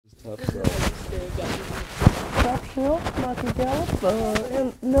That's Top Shelf, Michael Gallup,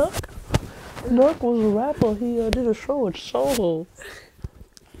 and Nuck. Nuck was a rapper. He did a show at Soho.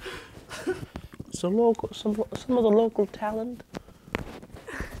 It's a local, some of the local talent.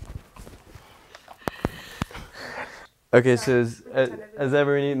 Okay, so has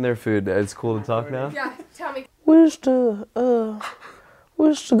everyone eaten their food? It's cool to talk now? Yeah, tell me. We used to go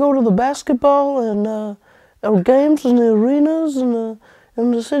to the basketball and games in the arenas and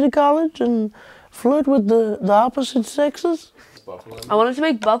in the city college and flirt with the opposite sexes. I wanted to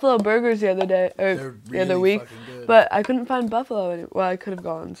make buffalo burgers the other day, or They're the other really week, fucking good. but I couldn't find buffalo. Well, I could have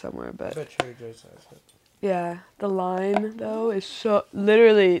gone somewhere, but Trader Joe's has it. yeah, the line though is so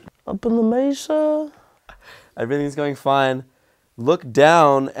literally. Up in the mesa. Everything's going fine. Look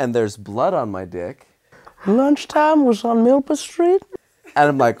down, and there's blood on my dick. Lunchtime was on Milpa Street. And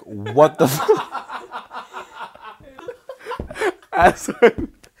I'm like, what the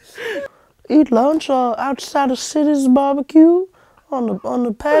Eat lunch outside of City's barbecue on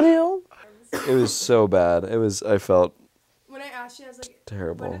the patio. It was so bad. I felt When I asked you, I was like,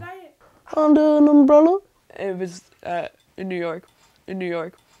 terrible. when did I? Under an umbrella. It was in New York, in New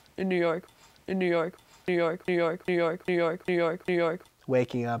York, in New York, in New York, New York, New York, New York, New York, New York, New York.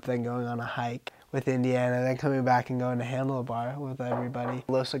 Waking up, then going on a hike with Indiana, then coming back and going to Handlebar with everybody.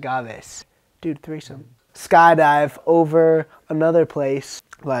 Los Agaves. Dude, threesome. Skydive over another place,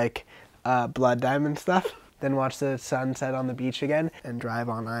 like Blood Diamond stuff. Then watch the sunset on the beach again and drive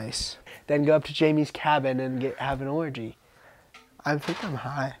on ice. Then go up to Jamie's cabin and have an orgy. I think I'm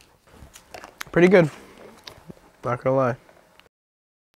high. Pretty good. Not gonna lie.